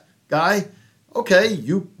that guy, okay,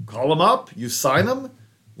 you call him up, you sign him.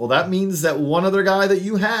 Well, that means that one other guy that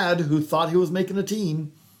you had who thought he was making a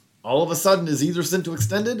team all of a sudden is either sent to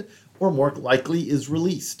extended or more likely is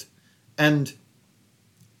released. And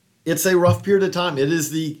it's a rough period of time. It is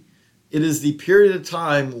the period of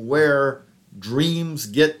time where dreams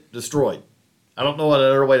get destroyed. I don't know what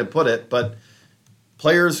other way to put it, but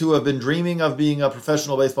players who have been dreaming of being a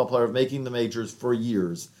professional baseball player, of making the majors for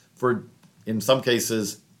years, for in some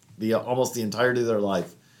cases almost the entirety of their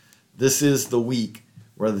life, this is the week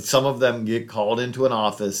where some of them get called into an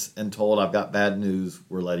office and told, I've got bad news,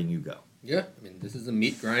 we're letting you go. Yeah, I mean, this is a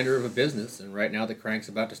meat grinder of a business, and right now the crank's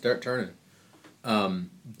about to start turning.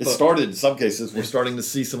 It started in some cases. We're starting to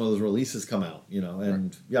see some of those releases come out,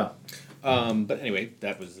 and yeah. But anyway,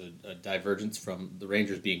 that was a divergence from the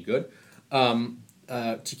Rangers being good.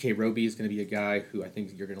 TK Roby is going to be a guy who I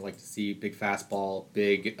think you're going to like to see. Big fastball,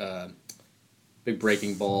 big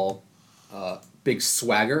breaking ball, big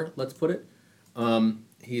swagger. Let's put it.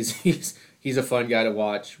 He's a fun guy to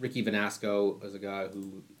watch. Ricky Vanasco is a guy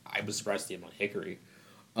who I was surprised to see him on Hickory.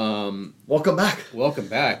 Welcome back. Welcome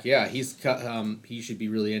back. Yeah, he should be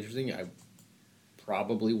really interesting. I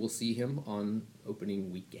probably will see him on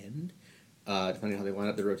opening weekend, depending on how they line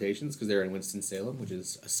up their rotations, because they're in Winston-Salem, which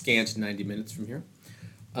is a scant 90 minutes from here.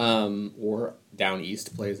 Or down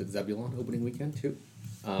east plays at Zebulon opening weekend too.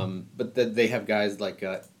 But they have guys like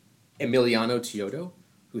Emiliano Teodo,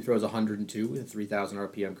 who throws 102 with a 3,000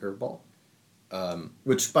 RPM curveball.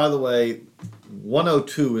 Which, by the way,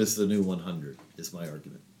 102 is the new 100, is my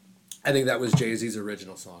argument. I think that was Jay-Z's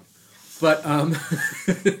original song. But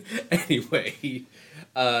anyway, he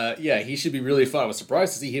should be really fun. I was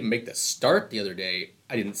surprised to see him make the start the other day.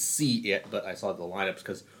 I didn't see it, but I saw the lineups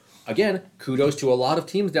because, again, kudos to a lot of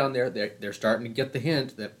teams down there. They're starting to get the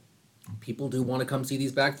hint that people do want to come see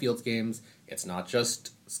these backfields games. It's not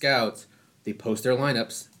just scouts. They post their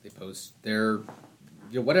lineups. They post their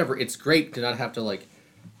whatever. It's great to not have to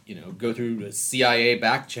go through the CIA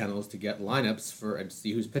back channels to get lineups and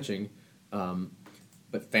see who's pitching.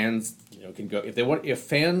 But fans, can go if they want. If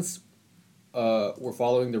fans were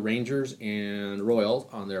following the Rangers and Royals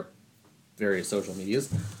on their various social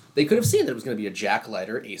medias, they could have seen that it was going to be a Jack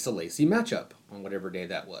Leiter Asa Lacy matchup on whatever day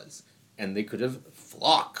that was, and they could have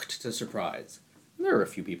flocked to surprise. And there were a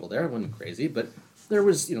few people there. It wasn't crazy, but there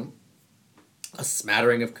was a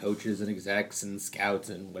smattering of coaches and execs and scouts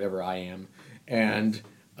and whatever I am, and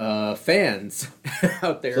fans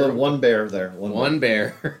out there. So one bear there. One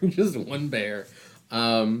bear. Just one bear.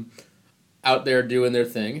 Out there doing their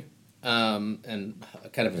thing. And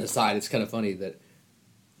kind of an aside, it's kind of funny that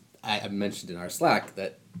I mentioned in our Slack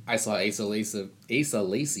that I saw Asa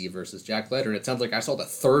Lacy versus Jack Leiter, and it sounds like I saw the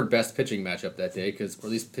third best pitching matchup that day, or at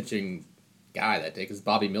least pitching guy that day, because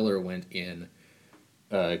Bobby Miller went in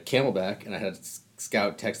Camelback, and I had a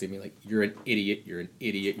scout texting me like, "You're an idiot, you're an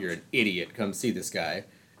idiot, you're an idiot, come see this guy."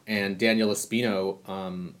 And Daniel Espino,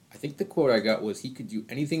 I think the quote I got was he could do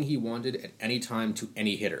anything he wanted at any time to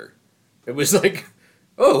any hitter. It was like,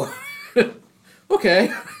 oh,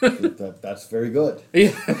 okay. That's very good.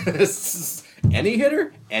 Yes. Any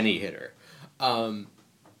hitter? Any hitter.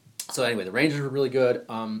 So anyway, the Rangers were really good.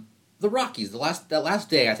 The Rockies, that last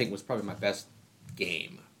day I think was probably my best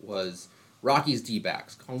game, was Rockies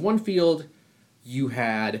D-backs. On one field, you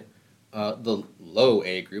had the low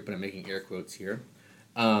A group, and I'm making air quotes here,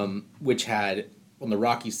 which had, on the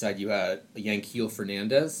Rockies side, you had Yanquiel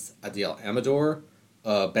Fernandez, Adiel Amador,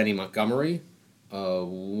 Benny Montgomery,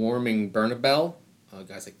 Warming Bernabel,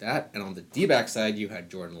 guys like that. And on the D-back side, you had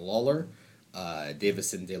Jordan Lawler,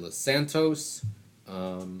 Davison De Los Santos.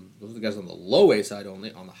 Those are the guys on the low A side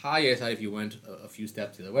only. On the high A side, if you went a few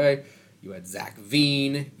steps the other way, you had Zach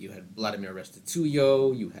Veen, you had Vladimir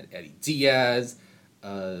Restituyo, you had Eddie Diaz.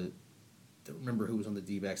 Don't remember who was on the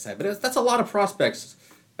D-back side, but that's a lot of prospects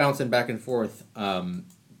bouncing back and forth. I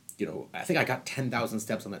think I got 10,000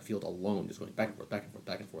 steps on that field alone, just going back and forth, back and forth,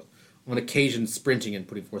 back and forth. On occasion, sprinting and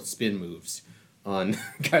putting forth spin moves on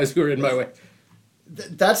guys who are in my way.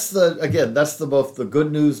 That's both the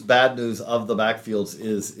good news, bad news of the backfields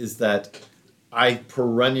is that I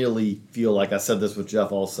perennially feel like, I said this with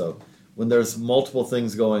Jeff also, when there's multiple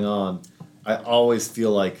things going on, I always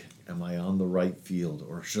feel like, am I on the right field,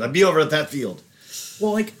 or should I be over at that field?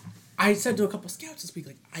 Well, like I said to a couple scouts this week,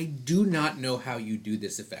 like, I do not know how you do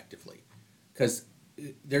this effectively, because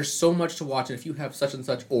there's so much to watch, and if you have such and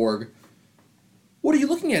such org, what are you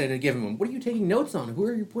looking at in a given one? What are you taking notes on? Who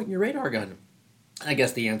are you pointing your radar gun? I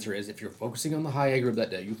guess the answer is, if you're focusing on the high A group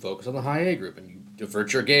that day, you focus on the high A group and you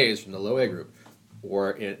divert your gaze from the low A group.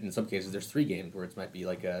 Or in some cases, there's 3 games where it might be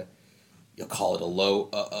like you'll call it a low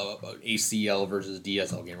ACL versus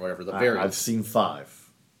DSL game or whatever. I've seen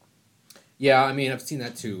 5. Yeah, I mean, I've seen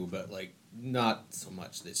that too, but like not so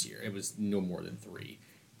much this year. It was no more than 3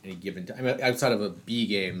 any given time. I mean, outside of a B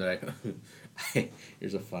game that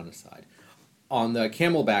here's a fun aside. On the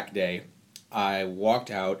Camelback day, I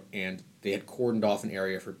walked out and they had cordoned off an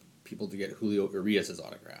area for people to get Julio Urias'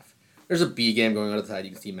 autograph. There's a B game going on at the side.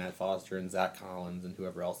 You can see Matt Foster and Zach Collins and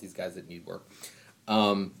whoever else, these guys that need work.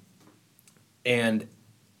 And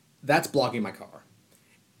that's blocking my car.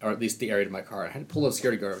 or at least the area to my car. I had to pull a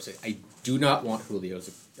security guard over and say, I do not want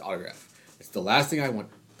Julio's autograph. It's the last thing I want.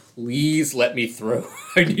 Please let me through.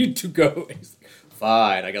 I need to go. And he's like,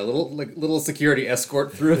 fine. I got a little security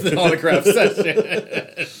escort through the autograph session.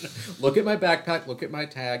 Look at my backpack. Look at my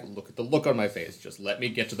tag. Look at the look on my face. Just let me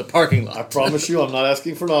get to the parking lot. I promise you, I'm not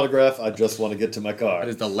asking for an autograph. I just want to get to my car. That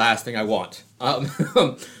is the last thing I want.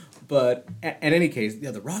 But in any case,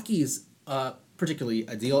 yeah, the Rockies, particularly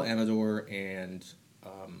Adil Amador and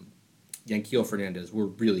Yanquiel Fernandez, were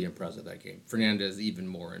really impressive that game. Fernandez even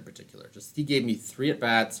more in particular. Just he gave me 3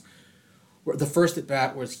 at-bats. The first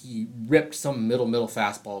at-bat was he ripped some middle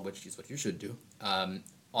fastball, which is what you should do,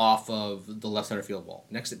 off of the left center field wall.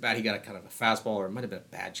 Next at-bat, he got a kind of a fastball, or it might have been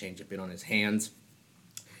a bad changeup in on his hands,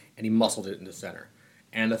 and he muscled it into center.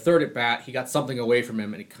 And the third at-bat, he got something away from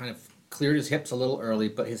him, and he kind of cleared his hips a little early,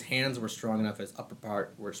 but his hands were strong enough, his upper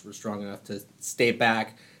part were strong enough to stay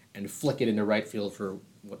back and flick it into right field for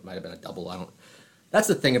what might have been a double. That's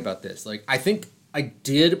the thing about this. Like, I think I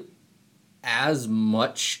did as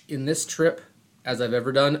much in this trip as I've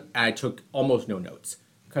ever done, and I took almost no notes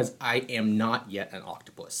because I am not yet an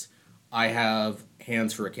octopus. I have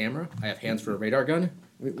hands for a camera. I have hands for a radar gun.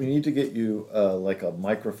 We need to get you like a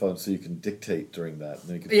microphone so you can dictate during that. And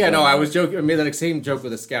then you can Yeah, no, I was joking. I made that same joke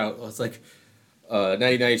with a scout. It's like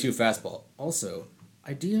 90-92 fastball. Also,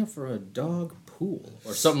 idea for a dog pool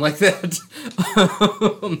or something like that.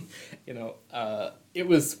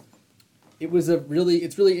 It's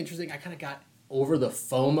really interesting. I kind of got over the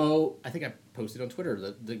FOMO. I think I posted on Twitter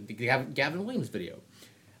the Gavin Williams video.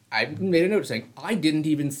 I made a note saying I didn't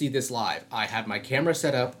even see this live. I had my camera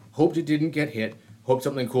set up, hoped it didn't get hit, hoped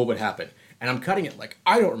something cool would happen. And I'm cutting it like,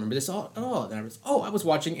 I don't remember this at all. Then I was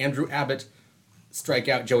watching Andrew Abbott strike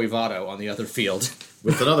out Joey Votto on the other field.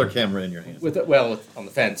 With another camera in your hand. On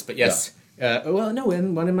the fence, but yes. Yeah. One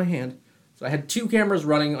in my hand. So I had 2 cameras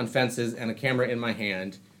running on fences and a camera in my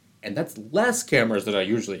hand, and that's less cameras than I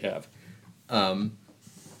usually have.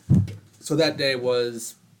 So that day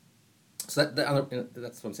was... that's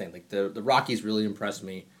what I'm saying. Like the Rockies really impressed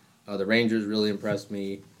me. The Rangers really impressed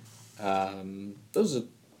me. Those are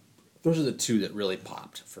the 2 that really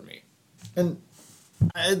popped for me. And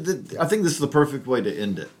I think this is the perfect way to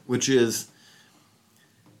end it, which is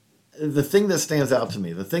the thing that stands out to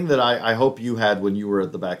me, the thing that I hope you had when you were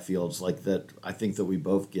at the backfields, like that I think that we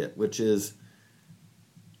both get, which is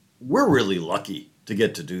we're really lucky to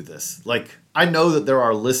get to do this. Like, I know that there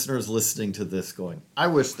are listeners listening to this going, I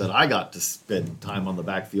wish that I got to spend time on the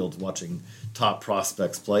backfields watching top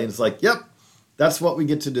prospects play. And it's like, yep, that's what we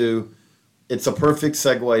get to do. It's a perfect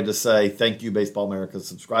segue to say thank you, Baseball America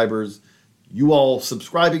subscribers. You all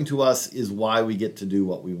subscribing to us is why we get to do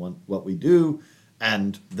what we want, what we do,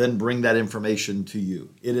 and then bring that information to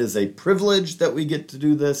you. It is a privilege that we get to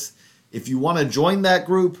do this. If you want to join that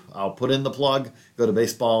group, I'll put in the plug. Go to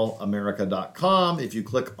baseballamerica.com. If you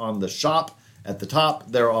click on the shop at the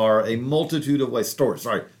top, there are a multitude of ways. Store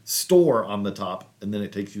on the top, and then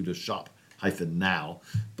it takes you to shop-now.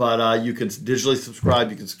 But you can digitally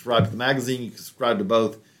subscribe. You can subscribe to the magazine. You can subscribe to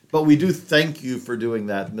both. But we do thank you for doing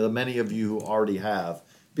that, the many of you who already have,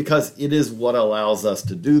 because it is what allows us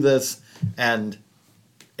to do this. And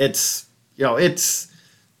it's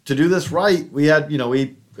to do this right. We had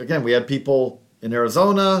people in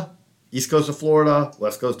Arizona, East Coast of Florida,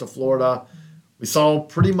 West Coast of Florida. We saw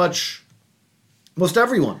pretty much most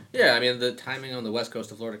everyone. Yeah, I mean, the timing on the West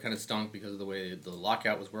Coast of Florida kind of stunk because of the way the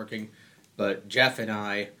lockout was working. But Jeff and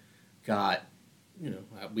I got,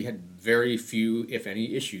 we had very few, if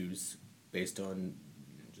any, issues based on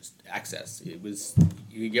just access. It was,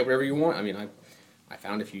 you could get whatever you want. I mean, I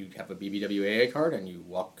found if you have a BBWAA card and you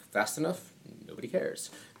walk fast enough, nobody cares.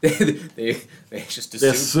 They just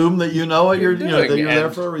assume that you know what you're doing. That you're there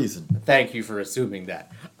for a reason. Thank you for assuming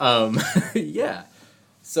that. Yeah.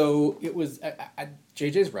 So it was.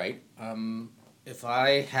 JJ's right. If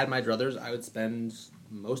I had my druthers, I would spend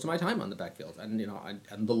most of my time on the backfield and on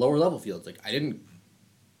the lower level fields. Like I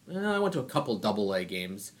went to a couple double-A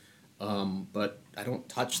games, but I don't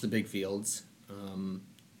touch the big fields.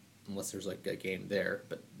 Unless there's like a game there,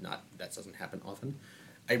 but that doesn't happen often.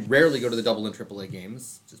 I rarely go to the double and triple A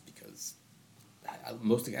games just because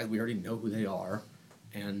most of the guys we already know who they are,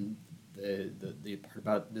 and the part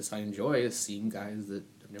about this I enjoy is seeing guys that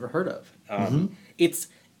I've never heard of. It's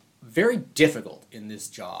very difficult in this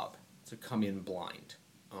job to come in blind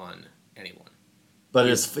on anyone. But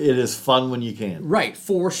it is fun when you can. Right,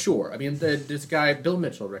 for sure. I mean, this guy Bill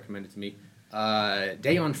Mitchell recommended to me,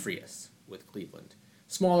 Dayon Frias with Cleveland.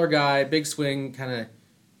 Smaller guy, big swing, kind of,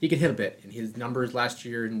 he could hit a bit. And his numbers last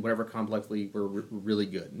year in whatever complex league were really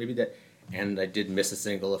good. Maybe that, and I did miss a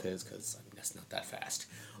single of his because I'm just not that fast.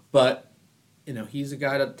 But, he's a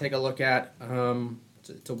guy to take a look at,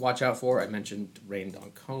 to watch out for. I mentioned Rain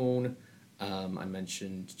Doncone. I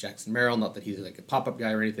mentioned Jackson Merrill, not that he's like a pop-up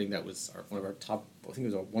guy or anything. That was one of our top, I think it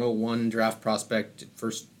was a 101 draft prospect,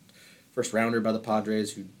 first rounder by the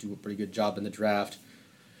Padres, who do a pretty good job in the draft.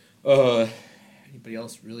 Anybody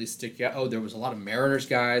else really stick out? Oh, there was a lot of Mariners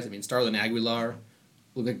guys. I mean, Starlin Aguilar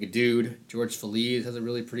looked like a dude. George Feliz has a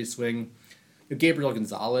really pretty swing. Gabriel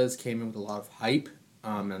Gonzalez came in with a lot of hype,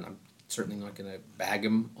 and I'm certainly not going to bag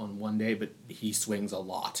him on one day, but he swings a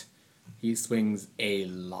lot. He swings a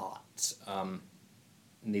lot.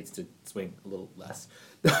 Needs to swing a little less.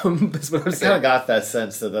 That's what I'm saying. I kind of got that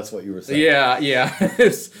sense that that's what you were saying. Yeah.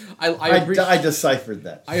 I deciphered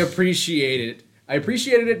that. I appreciated it. I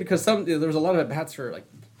appreciated it because there was a lot of at-bats for, like,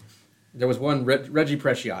 there was one, Reggie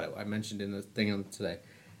Preciado, I mentioned in the thing today.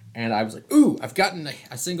 And I was like, ooh, I've gotten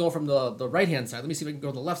a single from the right-hand side. Let me see if I can go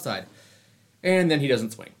to the left side. And then he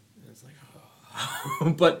doesn't swing. And it's like, oh.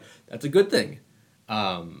 But that's a good thing.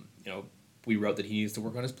 We wrote that he needs to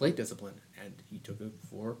work on his plate discipline. And he took a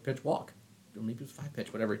 4-pitch walk. Or maybe it was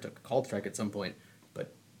 5-pitch, whatever. He took a called strike at some point.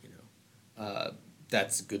 But,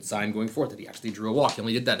 that's a good sign going forth that he actually drew a walk. He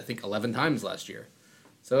only did that, I think, 11 times last year.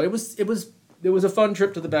 So it was a fun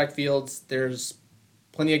trip to the backfields. There's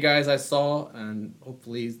plenty of guys I saw, and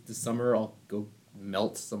hopefully this summer I'll go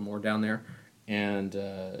melt some more down there and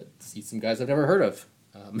see some guys I've never heard of.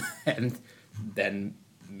 And then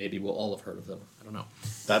maybe we'll all have heard of them. I don't know.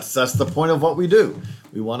 That's the point of what we do.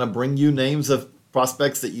 We want to bring you names of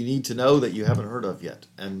prospects that you need to know that you haven't heard of yet.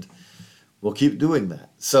 And we'll keep doing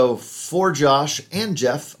that. So for Josh and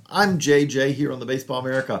Jeff, I'm JJ here on the Baseball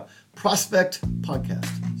America Prospect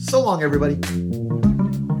Podcast. So long, everybody.